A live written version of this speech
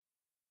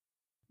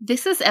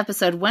This is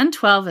episode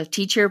 112 of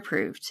Teacher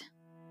Approved.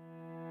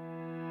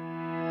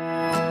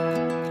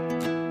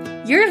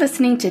 You're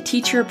listening to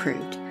Teacher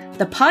Approved,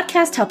 the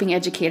podcast helping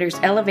educators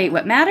elevate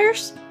what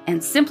matters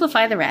and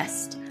simplify the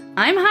rest.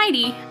 I'm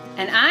Heidi.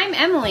 And I'm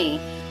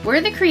Emily.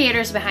 We're the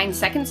creators behind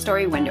Second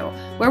Story Window,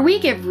 where we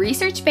give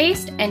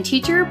research-based and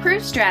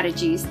teacher-approved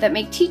strategies that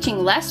make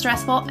teaching less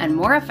stressful and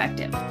more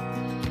effective.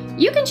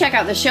 You can check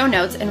out the show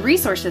notes and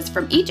resources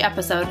from each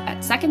episode at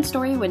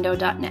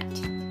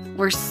secondstorywindow.net.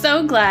 We're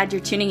so glad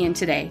you're tuning in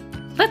today.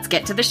 Let's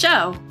get to the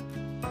show.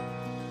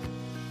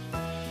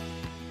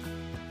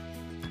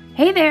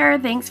 Hey there,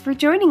 thanks for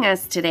joining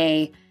us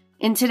today.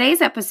 In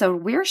today's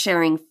episode, we're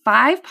sharing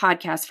 5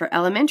 podcasts for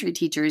elementary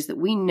teachers that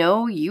we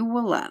know you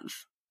will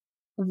love.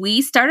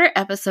 We start our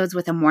episodes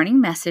with a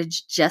morning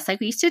message, just like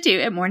we used to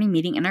do at morning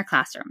meeting in our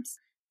classrooms.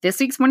 This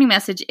week's morning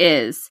message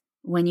is,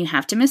 when you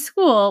have to miss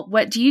school,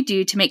 what do you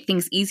do to make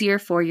things easier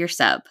for your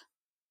sub?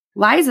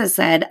 Liza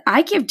said,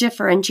 I give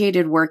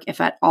differentiated work if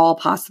at all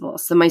possible,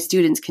 so my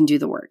students can do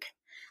the work.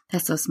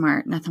 That's so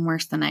smart. Nothing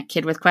worse than a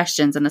kid with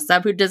questions and a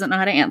sub who doesn't know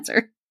how to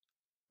answer.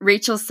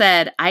 Rachel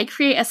said, I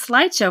create a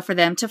slideshow for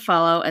them to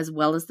follow as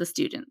well as the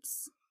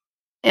students.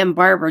 And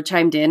Barbara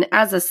chimed in,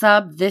 as a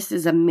sub, this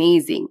is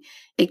amazing.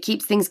 It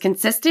keeps things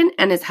consistent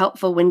and is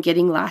helpful when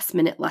getting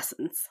last-minute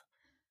lessons.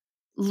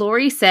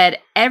 Lori said,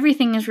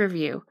 everything is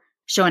review.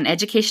 Show an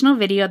educational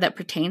video that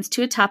pertains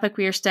to a topic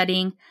we are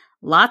studying,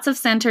 lots of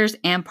centers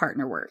and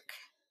partner work.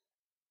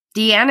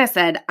 Deanna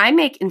said, I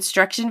make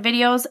instruction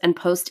videos and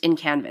post in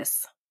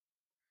Canvas.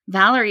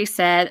 Valerie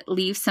said,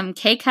 leave some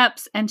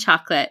K-cups and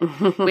chocolate,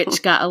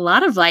 which got a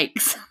lot of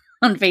likes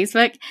on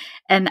Facebook.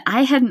 And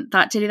I hadn't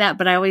thought to do that,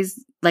 but I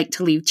always like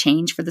to leave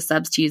change for the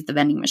subs to use the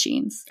vending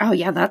machines. Oh,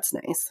 yeah, that's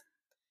nice.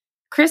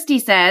 Christy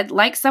said,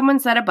 like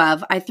someone said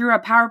above, I threw a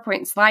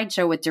PowerPoint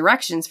slideshow with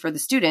directions for the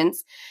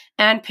students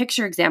and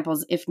picture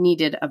examples if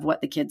needed of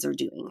what the kids are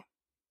doing.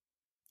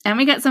 And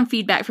we got some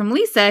feedback from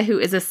Lisa, who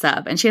is a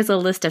sub, and she has a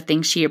list of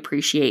things she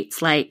appreciates,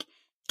 like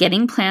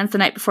getting plans the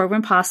night before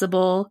when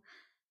possible.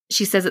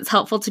 She says it's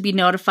helpful to be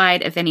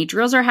notified if any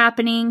drills are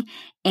happening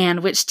and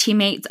which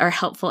teammates are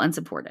helpful and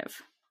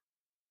supportive.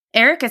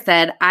 Erica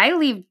said, I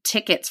leave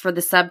tickets for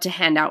the sub to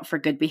hand out for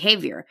good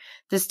behavior.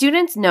 The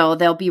students know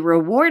they'll be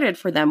rewarded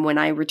for them when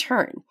I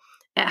return.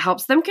 It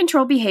helps them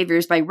control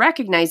behaviors by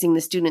recognizing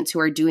the students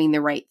who are doing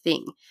the right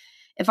thing.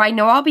 If I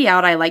know I'll be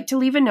out, I like to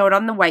leave a note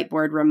on the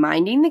whiteboard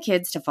reminding the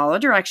kids to follow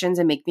directions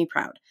and make me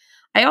proud.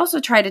 I also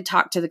try to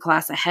talk to the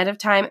class ahead of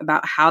time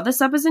about how the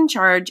sub is in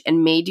charge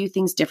and may do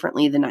things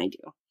differently than I do.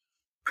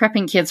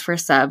 Prepping kids for a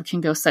sub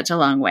can go such a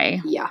long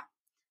way. Yeah.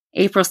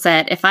 April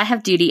said, if I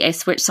have duty, I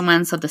switch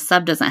someone so the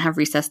sub doesn't have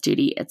recess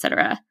duty,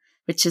 etc.,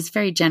 which is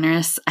very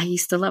generous. I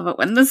used to love it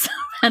when the sub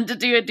had to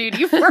do a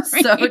duty for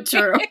me. So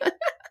true.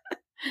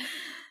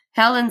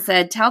 Helen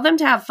said, tell them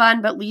to have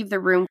fun, but leave the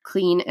room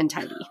clean and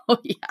tidy. Oh,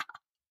 yeah.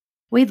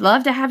 We'd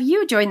love to have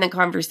you join the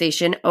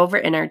conversation over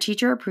in our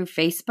Teacher Approved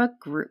Facebook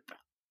group.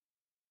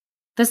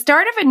 The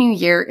start of a new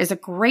year is a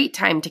great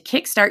time to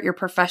kickstart your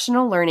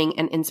professional learning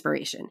and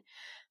inspiration.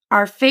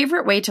 Our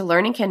favorite way to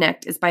learn and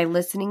connect is by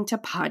listening to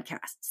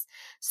podcasts.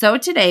 So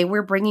today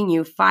we're bringing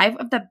you 5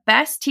 of the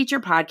best teacher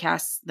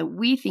podcasts that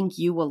we think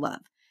you will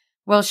love.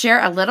 We'll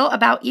share a little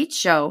about each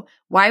show,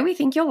 why we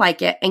think you'll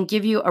like it, and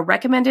give you a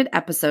recommended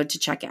episode to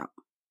check out.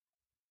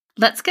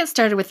 Let's get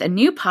started with a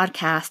new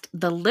podcast,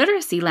 The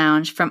Literacy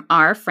Lounge, from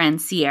our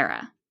friend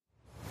Sierra.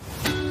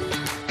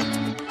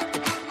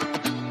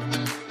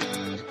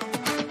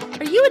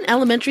 Are you an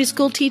elementary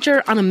school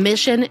teacher on a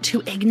mission to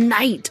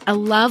ignite a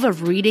love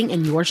of reading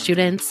in your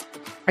students?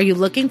 Are you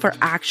looking for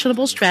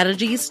actionable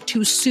strategies to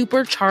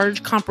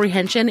supercharge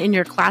comprehension in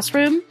your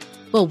classroom?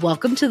 Well,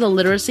 welcome to the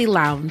Literacy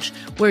Lounge,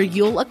 where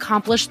you'll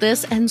accomplish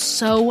this and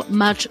so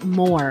much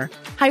more.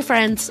 Hi,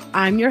 friends.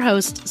 I'm your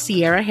host,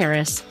 Sierra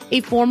Harris,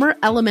 a former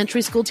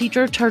elementary school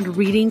teacher turned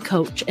reading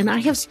coach, and I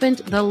have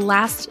spent the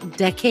last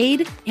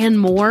decade and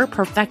more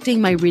perfecting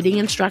my reading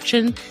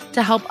instruction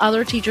to help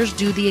other teachers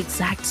do the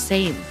exact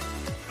same.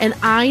 And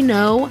I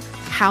know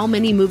how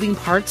many moving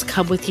parts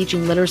come with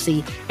teaching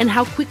literacy and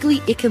how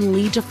quickly it can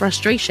lead to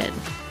frustration.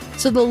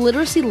 So the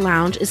Literacy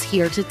Lounge is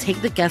here to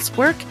take the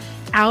guesswork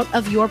out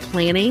of your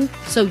planning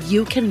so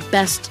you can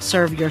best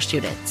serve your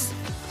students.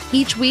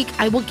 Each week,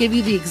 I will give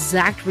you the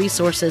exact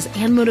resources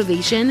and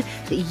motivation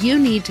that you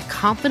need to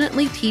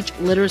confidently teach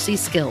literacy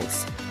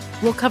skills.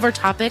 We'll cover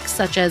topics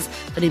such as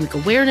phonemic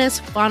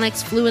awareness,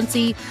 phonics,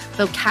 fluency,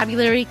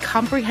 vocabulary,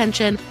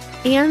 comprehension,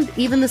 and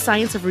even the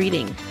science of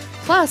reading,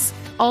 plus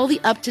all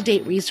the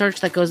up-to-date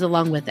research that goes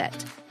along with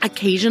it.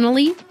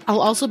 Occasionally,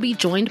 I'll also be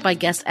joined by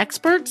guest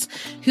experts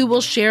who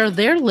will share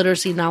their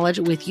literacy knowledge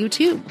with you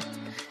too.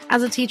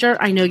 As a teacher,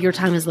 I know your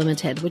time is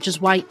limited, which is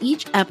why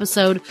each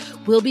episode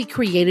will be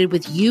created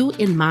with you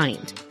in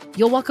mind.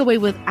 You'll walk away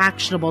with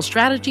actionable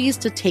strategies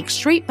to take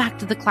straight back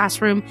to the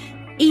classroom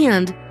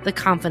and the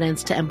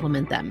confidence to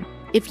implement them.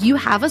 If you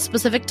have a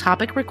specific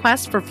topic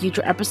request for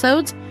future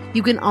episodes,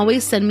 you can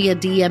always send me a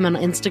DM on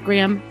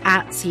Instagram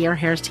at Sierra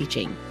Harris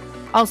Teaching.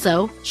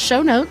 Also,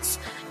 show notes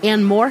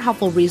And more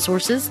helpful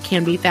resources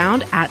can be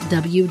found at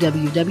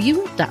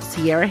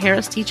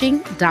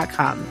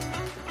www.sierraharristeaching.com.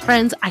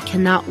 Friends, I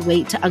cannot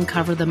wait to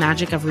uncover the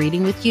magic of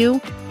reading with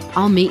you.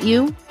 I'll meet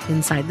you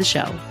inside the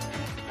show.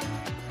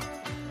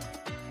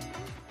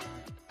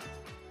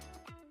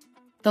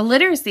 The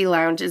Literacy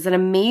Lounge is an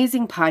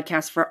amazing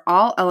podcast for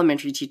all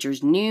elementary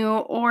teachers, new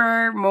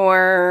or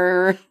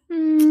more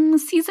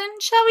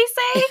seasoned, shall we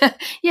say?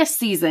 Yes,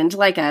 seasoned,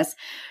 like us.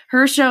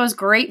 Her show is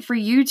great for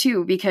you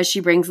too because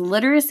she brings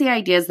literacy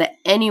ideas that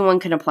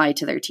anyone can apply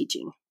to their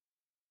teaching.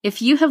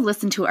 If you have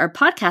listened to our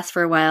podcast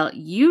for a while,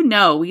 you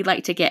know we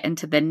like to get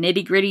into the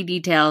nitty-gritty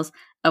details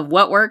of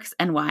what works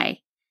and why.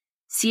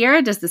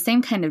 Sierra does the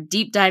same kind of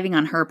deep diving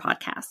on her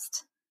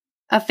podcast.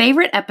 A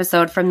favorite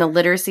episode from the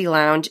Literacy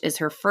Lounge is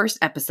her first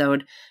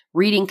episode,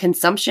 Reading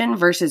Consumption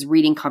versus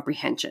Reading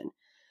Comprehension.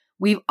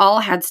 We've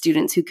all had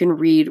students who can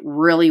read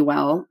really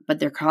well, but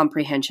their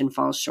comprehension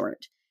falls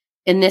short.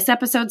 In this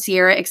episode,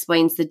 Sierra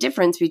explains the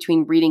difference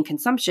between reading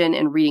consumption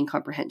and reading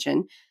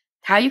comprehension,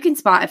 how you can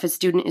spot if a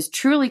student is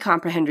truly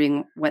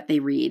comprehending what they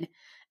read,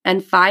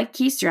 and 5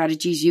 key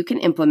strategies you can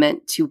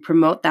implement to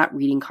promote that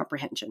reading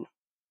comprehension.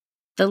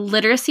 The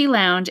Literacy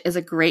Lounge is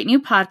a great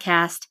new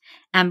podcast,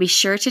 and be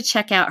sure to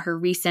check out her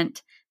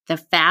recent The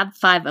Fab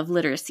 5 of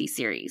Literacy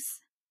series.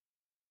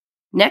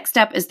 Next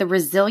up is the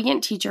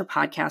Resilient Teacher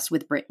Podcast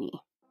with Brittany.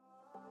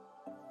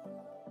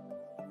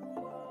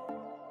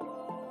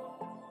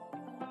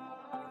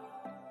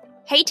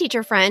 Hey,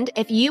 teacher friend,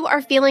 if you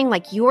are feeling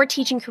like your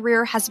teaching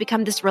career has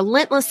become this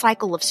relentless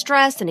cycle of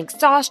stress and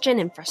exhaustion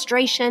and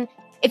frustration,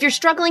 if you're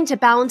struggling to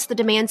balance the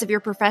demands of your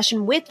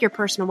profession with your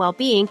personal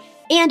well-being,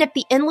 and if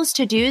the endless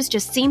to-dos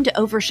just seem to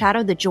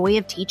overshadow the joy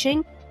of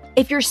teaching,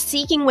 if you're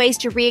seeking ways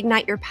to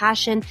reignite your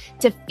passion,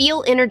 to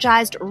feel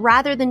energized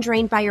rather than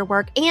drained by your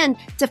work, and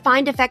to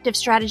find effective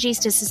strategies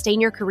to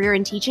sustain your career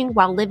in teaching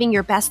while living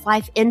your best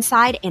life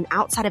inside and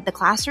outside of the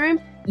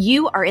classroom,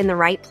 you are in the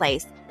right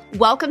place.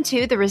 Welcome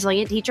to the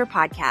Resilient Teacher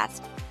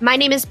Podcast. My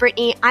name is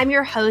Brittany. I'm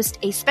your host,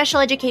 a special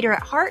educator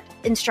at heart,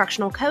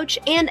 instructional coach,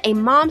 and a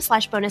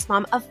mom/bonus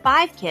mom of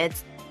 5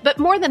 kids. But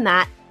more than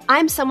that,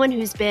 I'm someone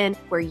who's been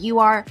where you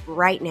are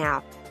right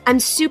now. I'm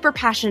super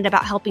passionate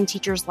about helping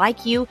teachers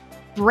like you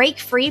break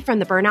free from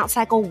the burnout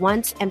cycle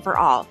once and for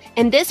all.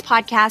 In this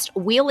podcast,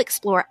 we'll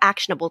explore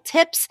actionable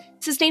tips,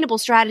 sustainable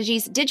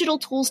strategies, digital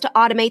tools to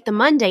automate the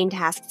mundane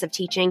tasks of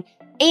teaching,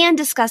 and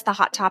discuss the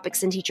hot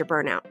topics in teacher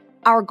burnout.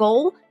 Our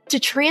goal? To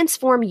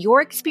transform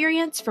your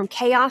experience from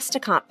chaos to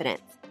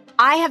confidence.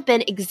 I have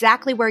been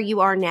exactly where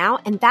you are now,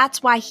 and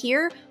that's why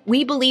here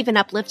we believe in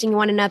uplifting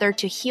one another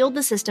to heal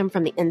the system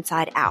from the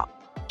inside out.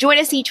 Join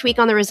us each week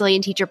on the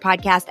Resilient Teacher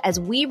Podcast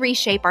as we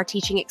reshape our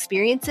teaching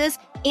experiences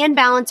and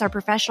balance our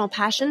professional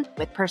passion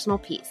with personal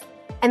peace.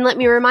 And let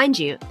me remind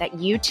you that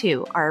you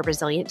too are a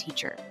resilient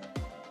teacher.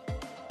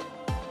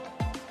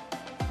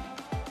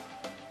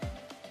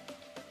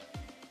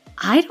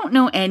 I don't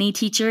know any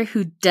teacher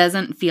who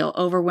doesn't feel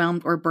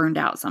overwhelmed or burned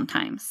out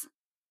sometimes.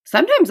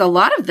 Sometimes a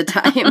lot of the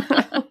time.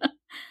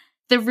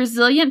 The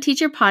Resilient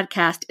Teacher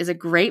Podcast is a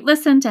great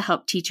listen to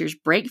help teachers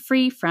break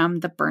free from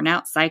the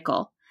burnout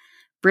cycle.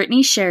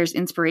 Brittany shares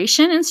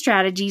inspiration and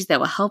strategies that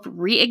will help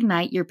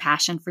reignite your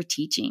passion for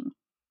teaching.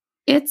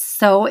 It's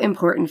so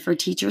important for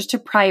teachers to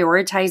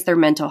prioritize their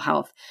mental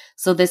health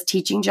so this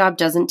teaching job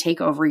doesn't take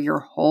over your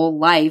whole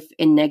life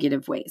in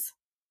negative ways.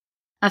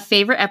 A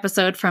favorite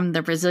episode from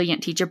the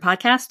Resilient Teacher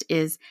Podcast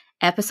is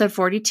episode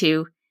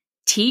 42,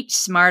 Teach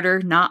Smarter,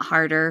 Not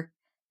Harder,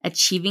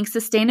 Achieving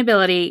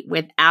Sustainability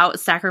Without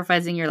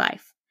Sacrificing Your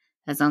Life.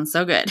 That sounds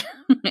so good.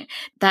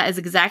 That is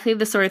exactly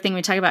the sort of thing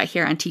we talk about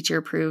here on Teacher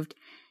Approved.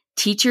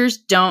 Teachers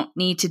don't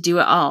need to do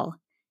it all.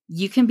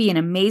 You can be an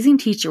amazing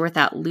teacher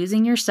without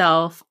losing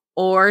yourself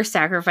or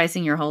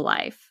sacrificing your whole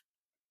life.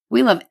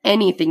 We love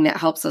anything that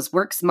helps us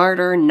work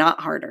smarter,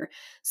 not harder.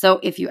 So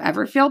if you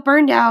ever feel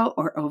burned out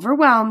or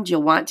overwhelmed,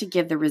 you'll want to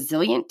give the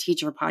Resilient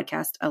Teacher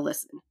Podcast a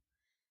listen.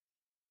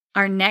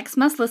 Our next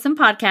must-listen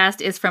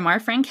podcast is from our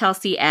friend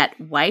Kelsey at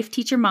Wife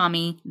Teacher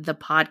Mommy, the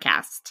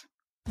podcast.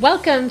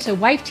 Welcome to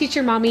Wife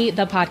Teacher Mommy,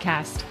 the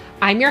podcast.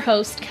 I'm your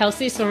host,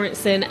 Kelsey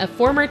Sorensen, a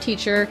former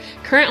teacher,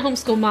 current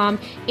homeschool mom,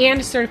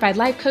 and certified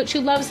life coach who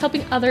loves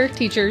helping other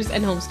teachers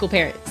and homeschool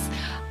parents.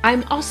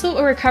 I'm also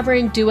a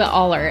recovering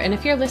do-it-aller, and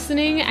if you're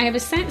listening, I have a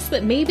sense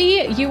that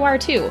maybe you are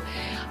too.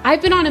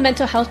 I've been on a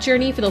mental health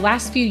journey for the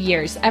last few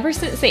years, ever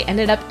since I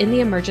ended up in the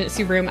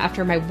emergency room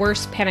after my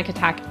worst panic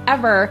attack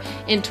ever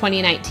in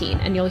 2019,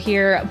 and you'll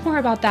hear more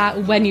about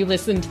that when you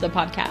listen to the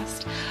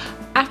podcast.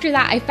 After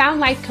that, I found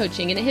life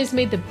coaching, and it has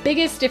made the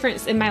biggest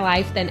difference in my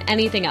life than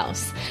anything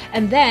else.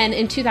 And then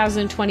in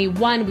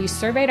 2021, we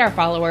surveyed our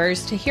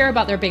followers to hear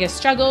about their biggest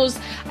struggles.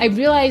 I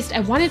realized I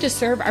wanted to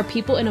serve our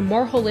people in a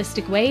more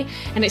holistic way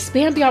and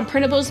expand beyond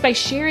printables by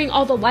sharing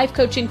all the life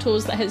coaching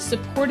tools that has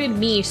supported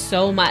me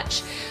so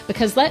much.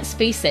 Because let's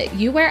face it,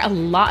 you wear a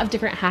lot of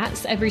different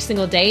hats every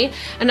single day,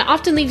 and it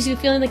often leaves you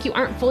feeling like you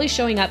aren't fully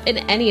showing up in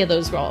any of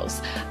those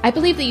roles. I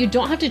believe that you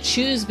don't have to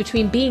choose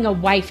between being a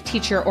wife,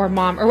 teacher, or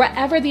mom, or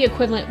whatever the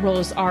equivalent equivalent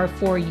roles are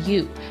for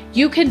you.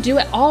 You can do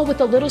it all with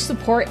a little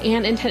support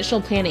and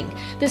intentional planning.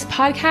 This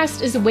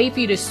podcast is a way for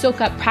you to soak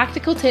up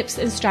practical tips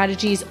and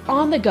strategies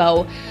on the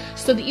go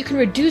so that you can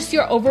reduce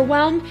your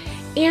overwhelm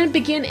and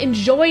begin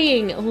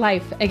enjoying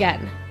life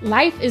again.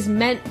 Life is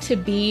meant to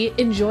be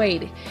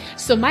enjoyed.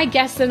 So my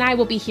guests and I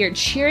will be here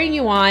cheering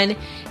you on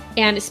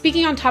and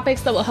speaking on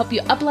topics that will help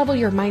you up-level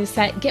your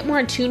mindset, get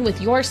more in tune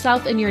with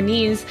yourself and your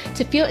needs,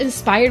 to feel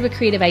inspired with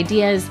creative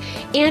ideas,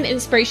 and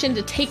inspiration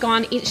to take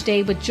on each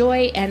day with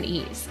joy and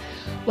ease.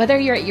 Whether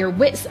you're at your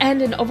wit's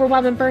end and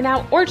overwhelmed and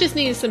burnout, or just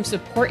needing some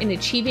support in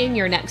achieving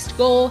your next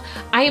goal,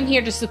 I am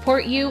here to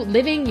support you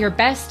living your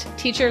best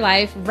teacher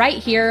life right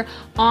here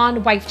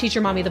on Wife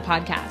Teacher Mommy, the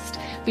podcast.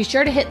 Be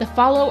sure to hit the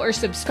follow or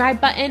subscribe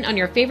button on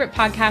your favorite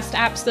podcast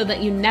app so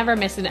that you never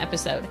miss an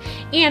episode.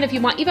 And if you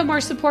want even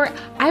more support,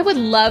 I would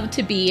love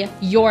to be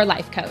your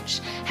life coach.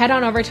 Head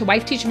on over to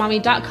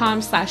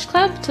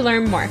wifeteachermommy.com/club to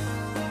learn more.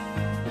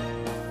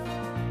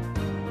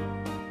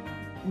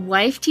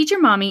 Wife Teacher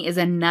Mommy is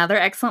another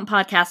excellent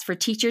podcast for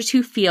teachers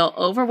who feel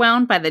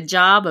overwhelmed by the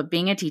job of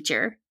being a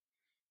teacher.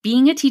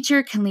 Being a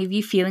teacher can leave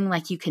you feeling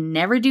like you can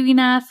never do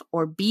enough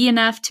or be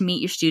enough to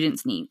meet your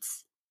students'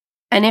 needs.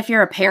 And if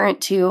you're a parent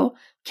too,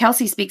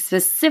 Kelsey speaks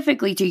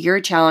specifically to your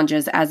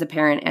challenges as a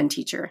parent and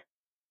teacher.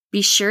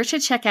 Be sure to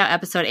check out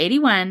episode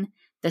 81,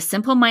 The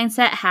Simple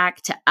Mindset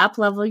Hack to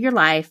Up-Level Your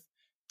Life,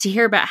 to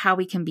hear about how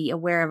we can be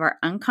aware of our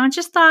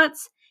unconscious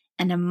thoughts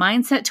and a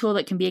mindset tool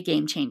that can be a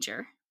game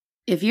changer.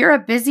 If you're a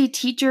busy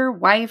teacher,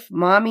 wife,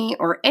 mommy,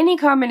 or any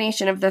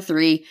combination of the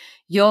three,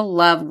 you'll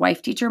love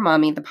Wife Teacher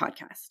Mommy, the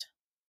podcast.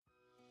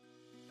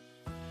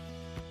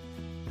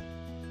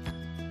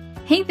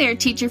 Hey there,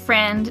 teacher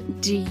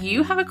friend. Do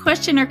you have a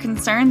question or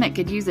concern that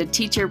could use a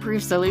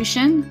teacher-proof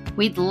solution?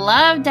 We'd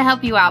love to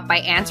help you out by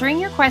answering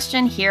your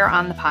question here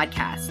on the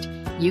podcast.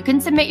 You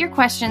can submit your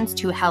questions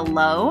to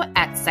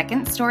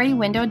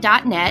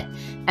hello@secondstorywindow.net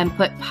and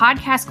put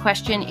podcast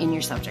question in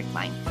your subject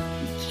line.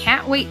 We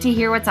can't wait to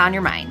hear what's on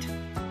your mind.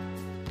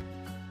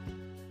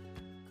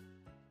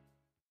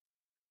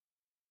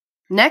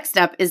 Next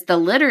up is the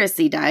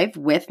Literacy Dive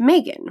with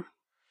Megan.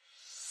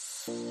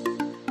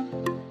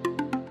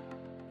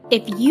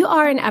 If you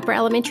are an upper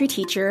elementary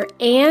teacher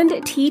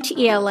and teach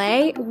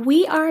ELA,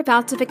 we are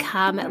about to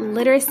become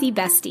literacy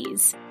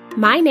besties.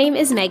 My name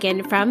is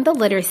Megan from The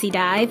Literacy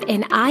Dive,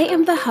 and I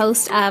am the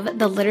host of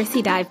The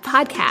Literacy Dive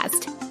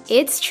podcast.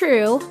 It's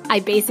true, I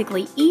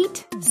basically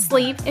eat,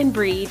 sleep, and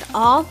breathe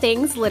all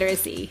things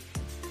literacy.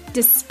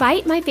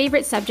 Despite my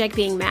favorite subject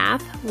being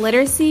math,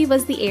 literacy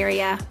was the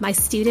area my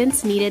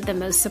students needed the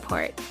most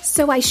support.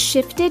 So I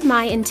shifted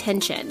my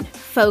intention,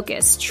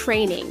 focus,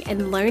 training,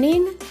 and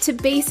learning to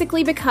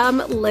basically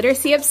become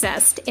literacy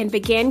obsessed and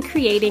began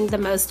creating the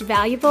most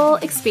valuable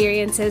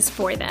experiences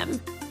for them.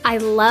 I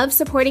love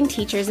supporting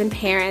teachers and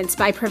parents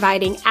by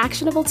providing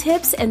actionable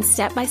tips and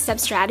step-by-step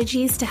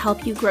strategies to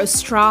help you grow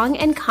strong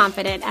and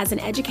confident as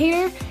an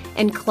educator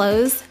and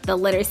close the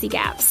literacy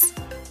gaps.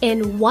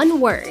 In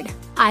one word,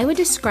 I would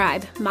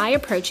describe my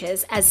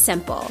approaches as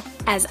simple,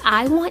 as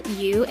I want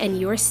you and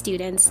your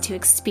students to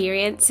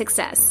experience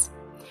success.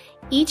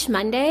 Each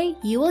Monday,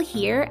 you will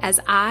hear as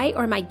I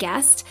or my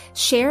guest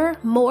share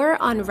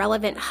more on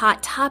relevant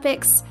hot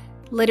topics,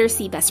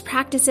 literacy best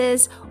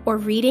practices, or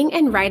reading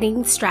and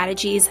writing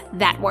strategies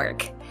that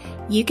work.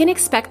 You can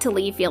expect to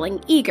leave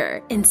feeling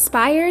eager,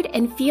 inspired,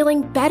 and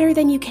feeling better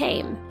than you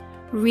came.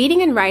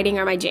 Reading and writing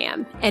are my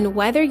jam, and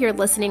whether you're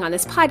listening on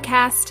this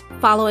podcast,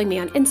 following me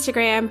on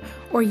Instagram,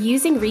 or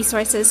using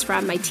resources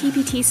from my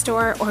TPT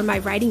store or my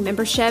writing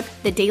membership,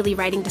 The Daily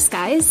Writing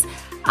Disguise,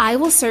 I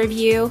will serve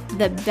you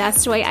the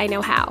best way I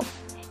know how.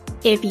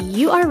 If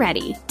you are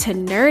ready to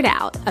nerd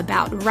out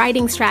about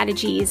writing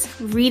strategies,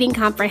 reading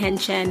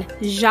comprehension,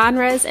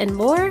 genres, and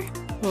more,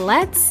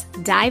 let's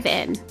dive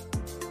in.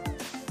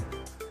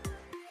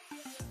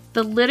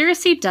 The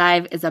Literacy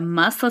Dive is a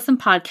must-listen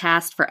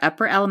podcast for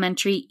upper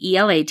elementary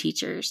ELA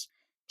teachers.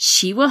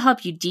 She will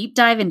help you deep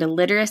dive into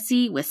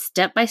literacy with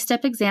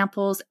step-by-step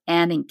examples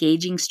and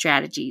engaging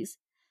strategies.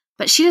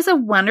 But she does a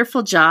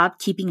wonderful job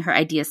keeping her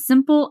ideas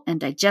simple and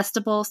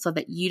digestible so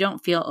that you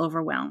don't feel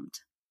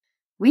overwhelmed.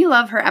 We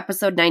love her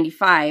episode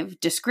 95,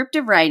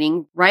 Descriptive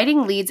Writing,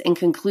 Writing Leads and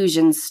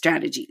Conclusions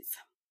Strategies.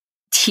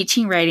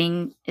 Teaching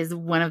writing is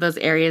one of those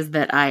areas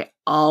that I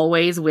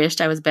always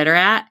wished I was better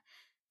at.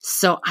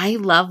 So I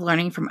love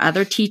learning from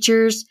other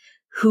teachers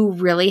who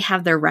really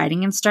have their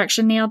writing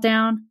instruction nailed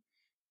down.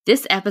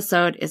 This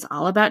episode is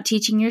all about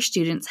teaching your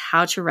students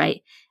how to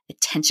write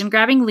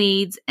attention-grabbing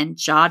leads and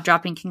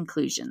jaw-dropping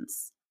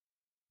conclusions.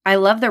 I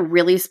love the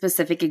really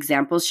specific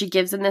examples she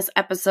gives in this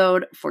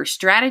episode for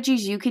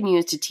strategies you can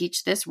use to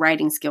teach this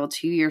writing skill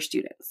to your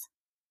students.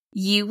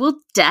 You will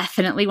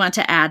definitely want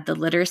to add the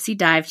Literacy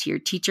Dive to your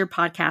teacher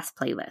podcast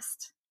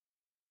playlist.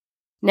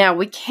 Now,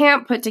 we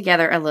can't put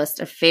together a list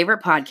of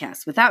favorite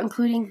podcasts without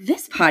including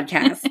this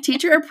podcast,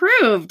 Teacher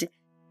Approved.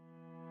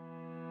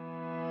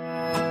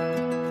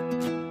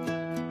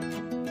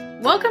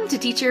 Welcome to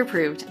Teacher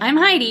Approved. I'm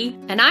Heidi.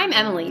 And I'm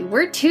Emily.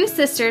 We're two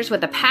sisters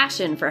with a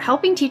passion for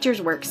helping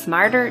teachers work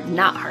smarter,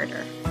 not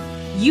harder.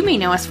 You may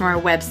know us from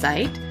our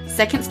website,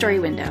 Second Story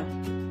Window.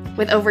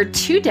 With over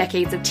 2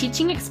 decades of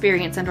teaching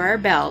experience under our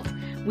belt,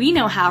 we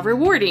know how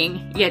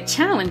rewarding, yet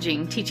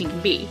challenging, teaching can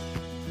be.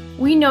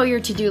 We know your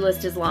to-do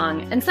list is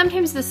long, and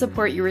sometimes the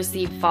support you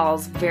receive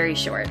falls very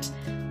short.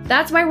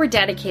 That's why we're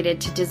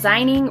dedicated to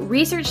designing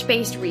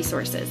research-based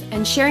resources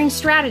and sharing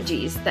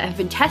strategies that have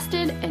been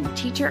tested and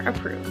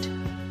teacher-approved.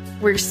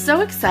 We're so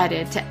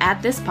excited to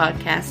add this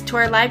podcast to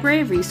our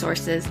library of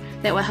resources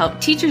that will help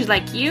teachers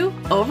like you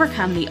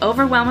overcome the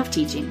overwhelm of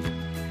teaching.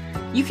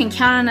 You can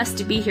count on us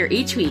to be here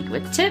each week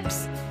with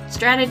tips,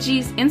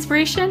 strategies,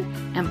 inspiration,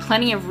 and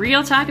plenty of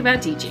real talk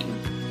about teaching.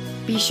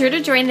 Be sure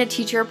to join the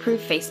Teacher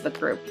Approved Facebook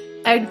group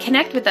and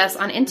connect with us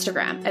on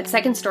Instagram at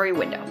Second Story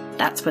Window.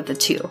 That's with the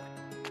 2.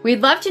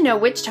 We'd love to know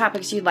which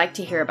topics you'd like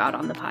to hear about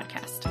on the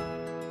podcast.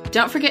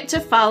 Don't forget to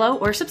follow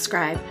or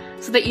subscribe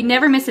so that you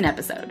never miss an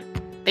episode.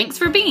 Thanks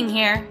for being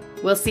here.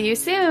 We'll see you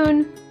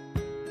soon.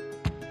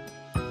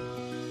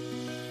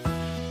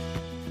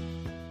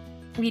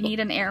 We need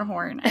an air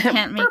horn. I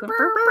can't make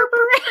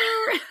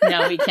a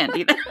No, we can't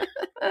do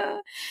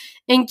that.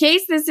 In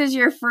case this is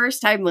your first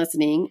time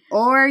listening,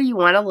 or you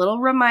want a little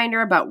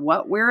reminder about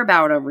what we're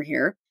about over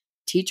here,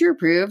 Teacher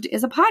Approved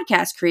is a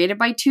podcast created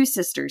by 2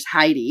 sisters,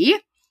 Heidi.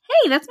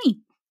 Hey, that's me.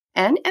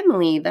 And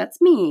Emily,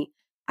 that's me.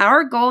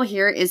 Our goal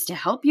here is to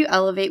help you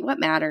elevate what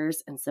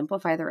matters and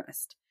simplify the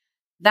rest.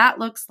 That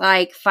looks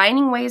like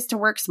finding ways to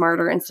work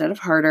smarter instead of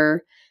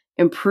harder,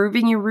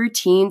 improving your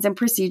routines and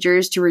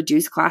procedures to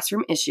reduce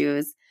classroom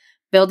issues,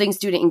 building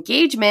student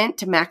engagement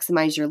to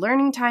maximize your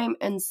learning time,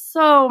 and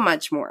so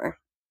much more.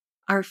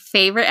 Our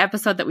favorite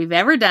episode that we've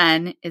ever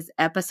done is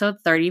episode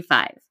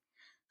 35,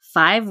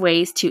 5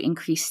 Ways to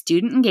Increase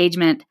Student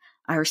Engagement,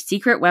 Our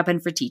Secret Weapon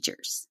for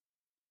Teachers.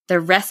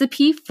 The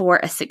recipe for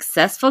a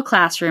successful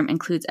classroom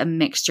includes a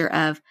mixture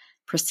of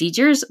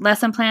procedures,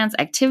 lesson plans,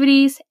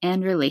 activities,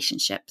 and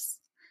relationships.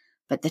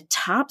 But the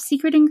top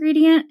secret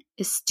ingredient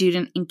is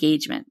student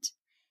engagement.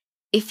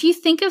 If you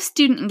think of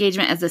student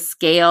engagement as a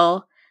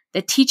scale,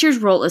 the teacher's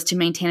role is to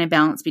maintain a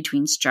balance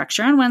between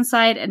structure on one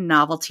side and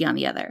novelty on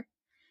the other.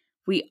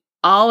 We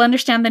all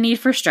understand the need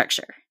for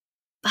structure,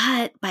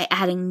 but by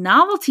adding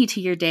novelty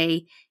to your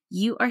day,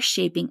 you are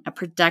shaping a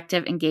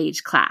productive,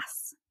 engaged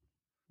class.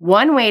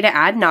 One way to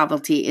add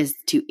novelty is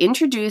to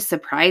introduce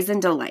surprise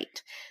and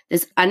delight.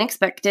 This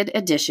unexpected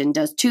addition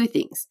does 2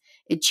 things.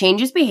 It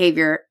changes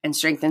behavior and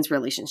strengthens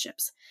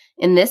relationships.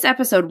 In this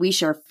episode, we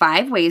share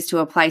 5 ways to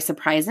apply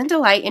surprise and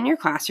delight in your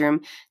classroom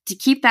to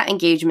keep that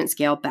engagement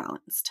scale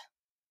balanced.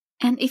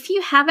 And if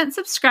you haven't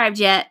subscribed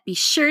yet, be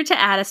sure to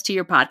add us to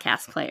your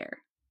podcast player.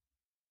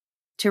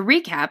 To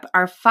recap,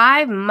 our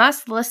 5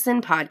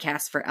 must-listen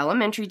podcasts for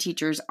elementary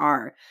teachers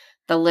are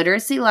The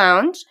Literacy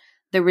Lounge,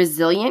 The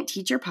Resilient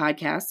Teacher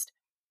Podcast,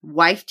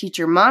 Wife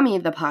Teacher Mommy,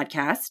 the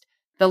podcast,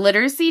 The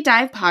Literacy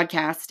Dive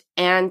Podcast,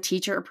 and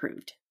Teacher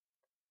Approved.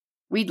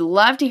 We'd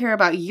love to hear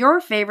about your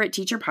favorite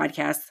teacher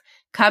podcasts.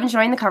 Come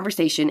join the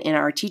conversation in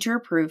our Teacher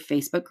Approved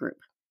Facebook group.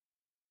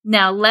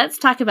 Now let's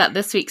talk about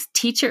this week's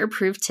Teacher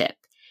Approved tip.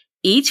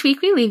 Each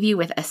week we leave you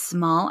with a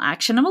small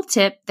actionable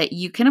tip that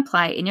you can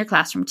apply in your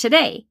classroom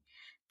today.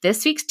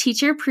 This week's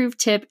Teacher Approved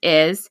tip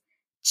is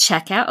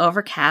check out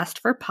Overcast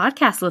for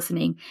podcast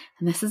listening.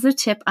 And this is a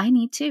tip I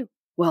need too.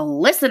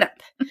 Well, listen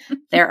up.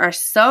 There are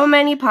so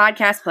many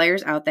podcast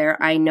players out there.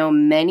 I know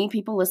many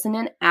people listen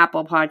in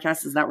Apple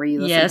Podcasts. Is that where you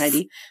listen, yes.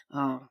 Heidi?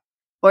 Oh.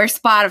 Or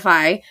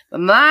Spotify.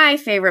 But my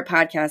favorite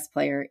podcast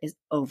player is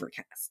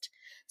Overcast.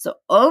 So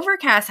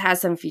Overcast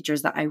has some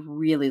features that I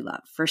really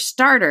love. For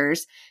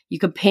starters, you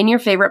can pin your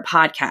favorite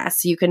podcast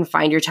so you can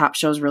find your top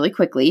shows really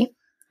quickly.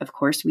 Of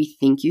course, we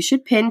think you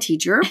should pin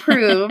Teacher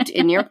Approved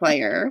in your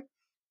player.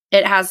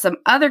 It has some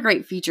other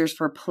great features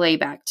for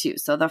playback too.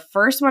 So the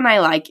first one I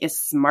like is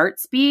Smart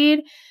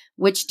Speed,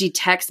 which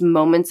detects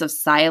moments of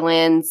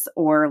silence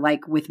or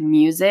like with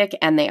music,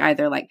 and they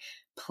either like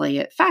play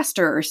it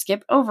faster or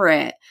skip over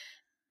it.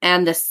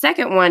 And the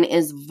second one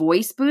is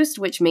Voice Boost,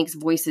 which makes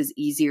voices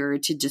easier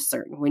to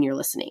discern when you're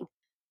listening.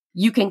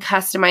 You can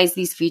customize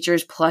these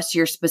features plus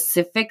your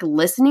specific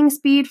listening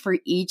speed for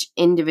each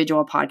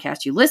individual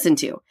podcast you listen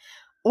to.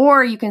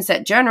 Or you can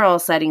set general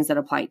settings that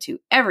apply to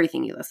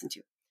everything you listen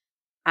to.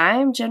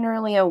 I'm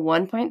generally a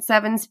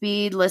 1.7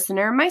 speed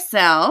listener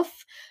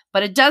myself,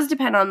 but it does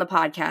depend on the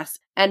podcast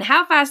and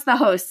how fast the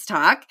hosts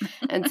talk.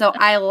 And so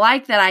I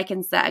like that I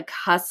can set a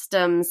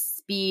custom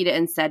speed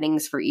and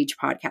settings for each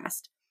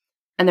podcast.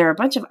 And there are a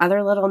bunch of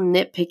other little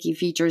nitpicky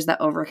features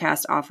that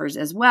Overcast offers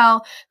as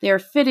well. They are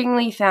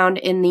fittingly found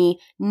in the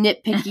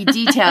nitpicky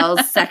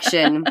details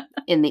section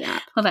in the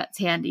app. Well, that's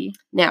handy.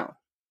 Now,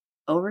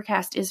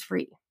 Overcast is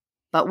free,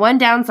 but one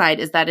downside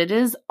is that it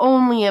is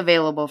only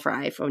available for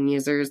iPhone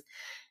users.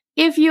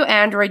 If you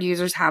Android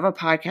users have a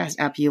podcast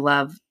app you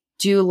love,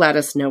 do let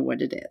us know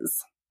what it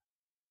is.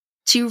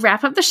 To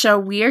wrap up the show,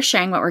 we are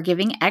sharing what we're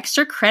giving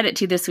extra credit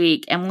to this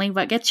week. Emily,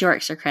 what gets your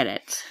extra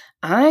credit?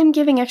 I'm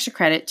giving extra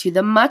credit to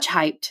the much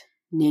hyped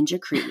Ninja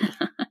Creamy.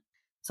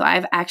 So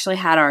I've actually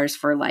had ours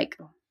for like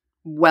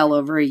well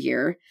over a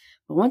year.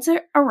 But once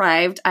it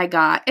arrived, I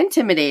got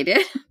intimidated.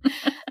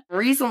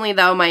 Recently,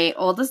 though, my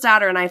oldest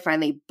daughter and I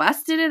finally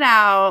busted it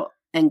out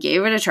and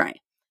gave it a try.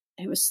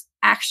 It was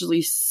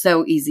actually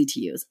so easy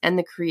to use, and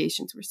the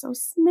creations were so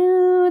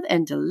smooth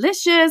and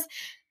delicious.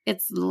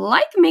 It's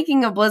like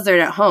making a blizzard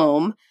at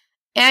home,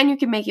 and you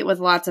can make it with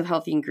lots of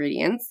healthy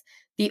ingredients.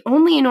 The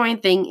only annoying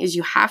thing is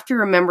you have to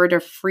remember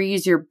to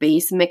freeze your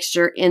base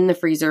mixture in the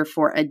freezer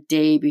for a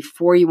day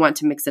before you want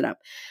to mix it up.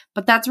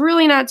 But that's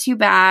really not too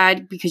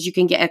bad because you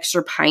can get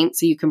extra pints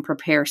so you can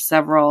prepare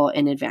several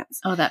in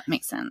advance. Oh, that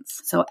makes sense.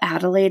 So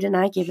Adelaide and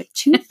I give it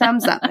 2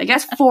 thumbs up. I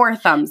guess 4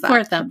 thumbs up.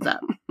 4 thumbs up.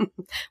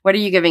 What are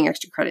you giving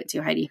extra credit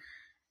to, Heidi?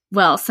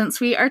 Well, since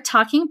we are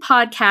talking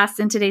podcasts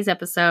in today's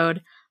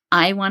episode,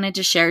 I wanted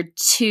to share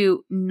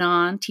 2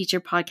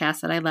 non-teacher podcasts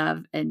that I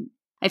love, and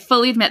I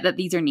fully admit that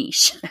these are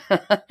niche.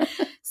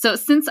 So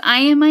since I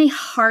am a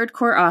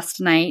hardcore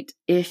Austenite,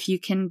 if you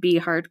can be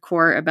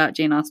hardcore about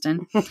Jane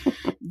Austen,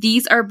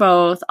 these are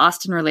both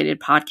Austen-related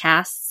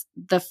podcasts.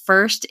 The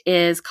first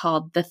is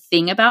called The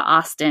Thing About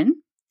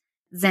Austen.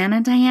 Zan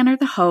and Diane are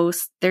the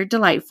hosts. They're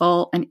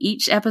delightful. And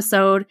each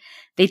episode,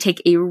 they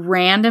take a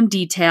random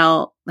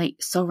detail, like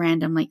so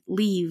random, like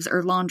leaves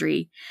or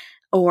laundry,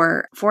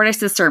 or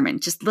Fordyce's sermon,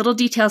 just little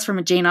details from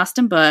a Jane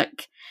Austen book.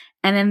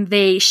 And then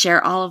they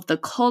share all of the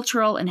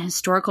cultural and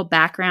historical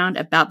background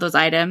about those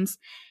items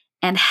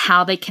and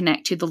how they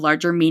connect to the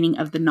larger meaning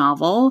of the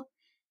novel.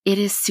 It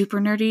is super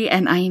nerdy,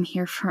 and I am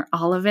here for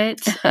all of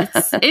it.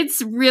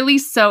 It's really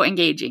so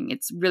engaging.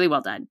 It's really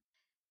well done.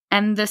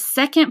 And the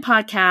second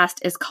podcast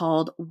is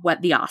called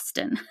What the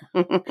Austen.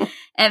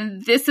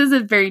 And this is a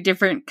very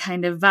different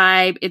kind of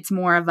vibe. It's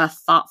more of a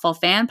thoughtful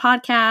fan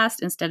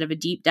podcast instead of a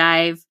deep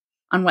dive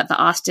on what the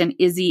Austen.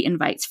 Izzy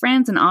invites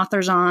friends and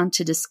authors on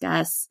to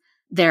discuss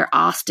their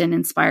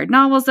Austen-inspired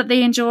novels that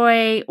they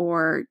enjoy,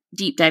 or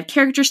deep dive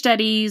character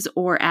studies,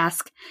 or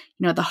ask,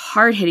 the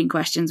hard-hitting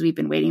questions we've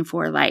been waiting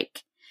for,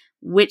 like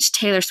which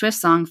Taylor Swift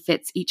song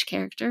fits each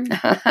character.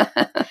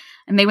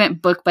 And they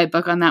went book by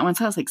book on that one,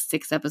 so that was like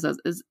 6 episodes.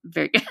 It was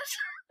very good.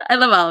 I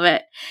love all of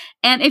it.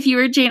 And if you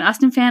were a Jane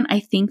Austen fan, I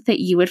think that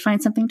you would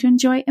find something to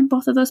enjoy in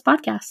both of those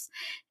podcasts.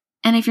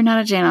 And if you're not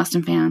a Jane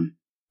Austen fan,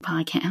 well,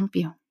 I can't help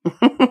you.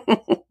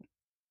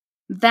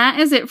 That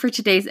is it for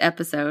today's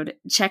episode.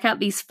 Check out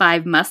these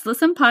 5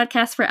 must-listen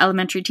podcasts for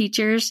elementary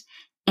teachers,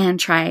 and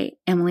try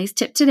Emily's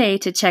tip today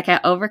to check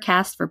out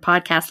Overcast for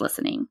podcast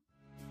listening.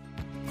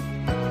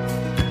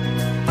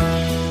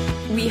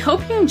 We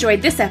hope you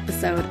enjoyed this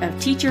episode of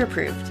Teacher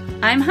Approved.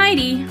 I'm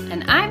Heidi.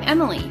 And I'm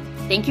Emily.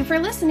 Thank you for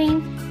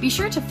listening. Be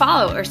sure to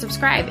follow or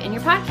subscribe in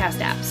your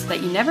podcast app so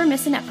that you never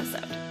miss an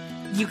episode.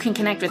 You can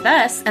connect with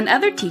us and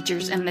other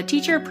teachers in the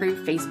Teacher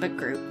Approved Facebook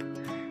group.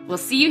 We'll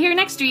see you here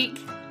next week.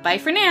 Bye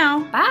for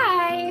now.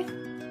 Bye.